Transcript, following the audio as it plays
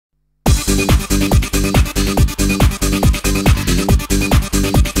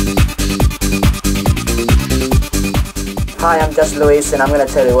Hi, I'm Just Luis and I'm going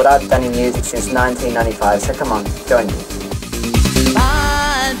to tell you what I've done in music since 1995, so come on, join me.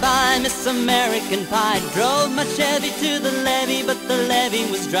 Bye bye Miss American Pie, drove my Chevy to the levee but the levee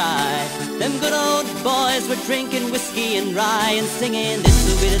was dry. Them good old boys were drinking whiskey and rye and singing, this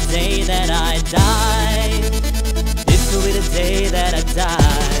will be the day that I die, this will be the day that I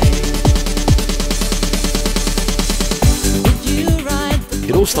die. Did you write the...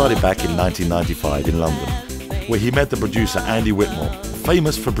 It all started back in 1995 in London, where he met the producer Andy Whitmore,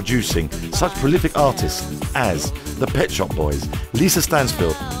 famous for producing such prolific artists as the Pet Shop Boys, Lisa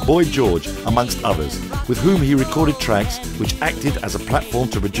Stansfield, Boy George, amongst others, with whom he recorded tracks which acted as a platform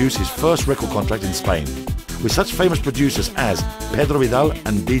to produce his first record contract in Spain, with such famous producers as Pedro Vidal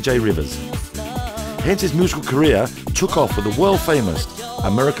and DJ Rivers. Hence his musical career took off with the world-famous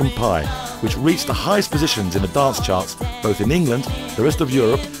American Pie, which reached the highest positions in the dance charts both in England, the rest of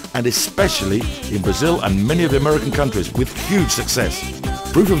Europe, and especially in Brazil and many of the American countries with huge success.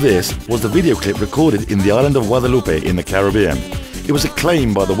 Proof of this was the video clip recorded in the island of Guadalupe in the Caribbean. It was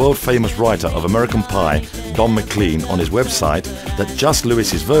acclaimed by the world-famous writer of American Pie, Don McLean, on his website that Just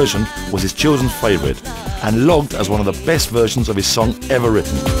Lewis's version was his children's favourite and logged as one of the best versions of his song ever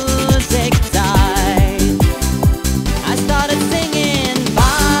written.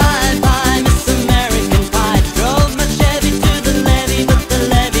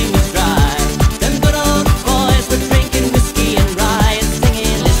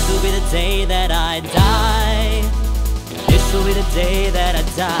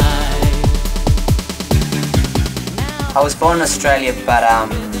 I was born in Australia, but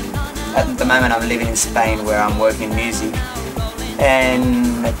at the moment I'm living in Spain where I'm working in music.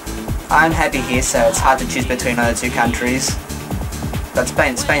 And I'm happy here, so it's hard to choose between the two countries. But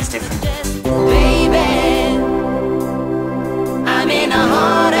Spain's different. Baby, I'm in a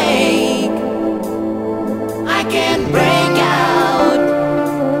heartache. I can't break out.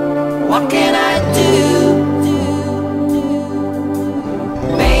 What can I do?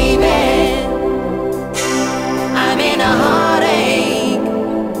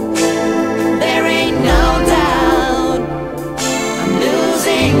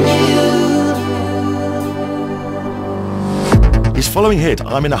 His following hit,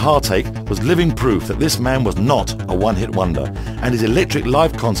 I'm in a Heartache, was living proof that this man was not a one-hit wonder, and his electric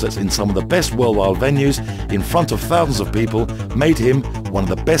live concerts in some of the best worldwide venues in front of thousands of people made him one of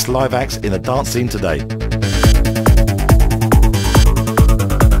the best live acts in the dance scene today.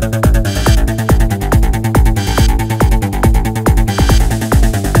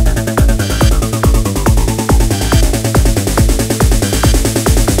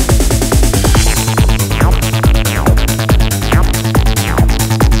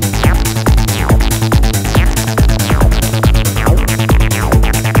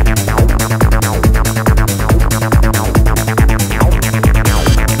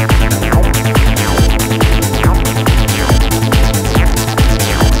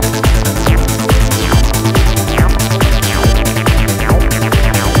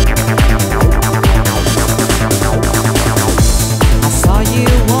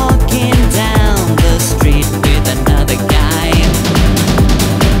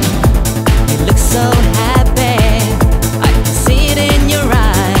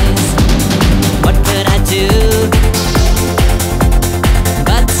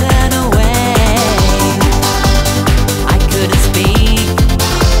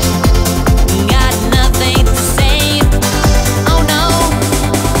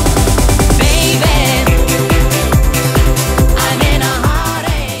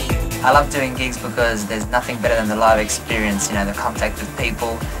 I love doing gigs because there's nothing better than the live experience, you know, the contact with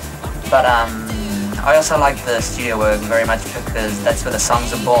people. But I also like the studio work very much because that's where the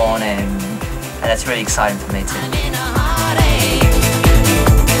songs are born, and that's really exciting for me too.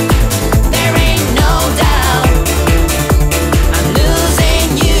 There ain't no doubt I'm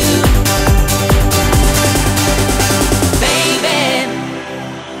losing you, baby.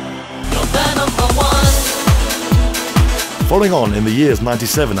 You're the number one. Following on in the years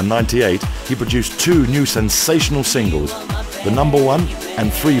 97 and 98, he produced two new sensational singles, The Number One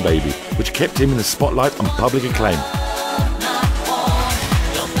and Free Baby, which kept him in the spotlight and public acclaim.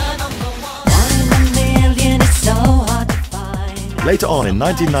 Later on in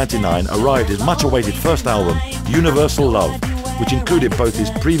 1999 arrived his much-awaited first album, Universal Love, which included both his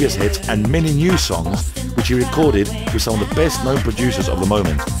previous hits and many new songs, which he recorded with some of the best-known producers of the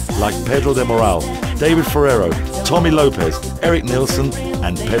moment, like Pedro de Moral, David Ferrero, Tommy Lopez, Eric Nilsson,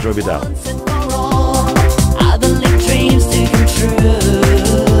 and Pedro Vidal. I believe dreams do come true,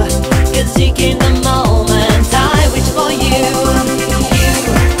 'cause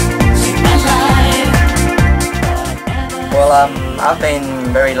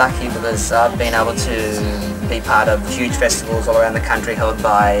lucky because I've been able to be part of huge festivals all around the country held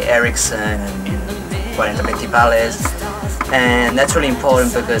by Ericsson and 40 Principales, and that's really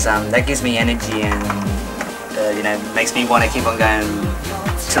important because that gives me energy and you know, makes me want to keep on going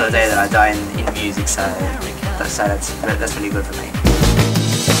till the day that I die in music. So that's really good for me.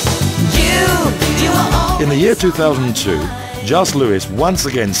 In the year 2002, Jas Lewis once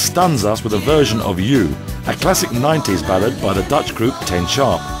again stuns us with a version of You, a classic 90s ballad by the Dutch group 10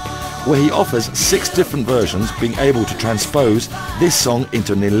 Sharp, where he offers 6 different versions, being able to transpose this song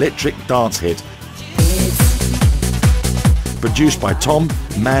into an electric dance hit. Produced by Tom,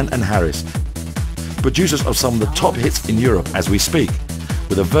 Man and Harris, producers of some of the top hits in Europe as we speak,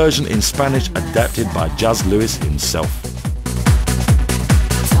 with a version in Spanish adapted by Jas Lewis himself.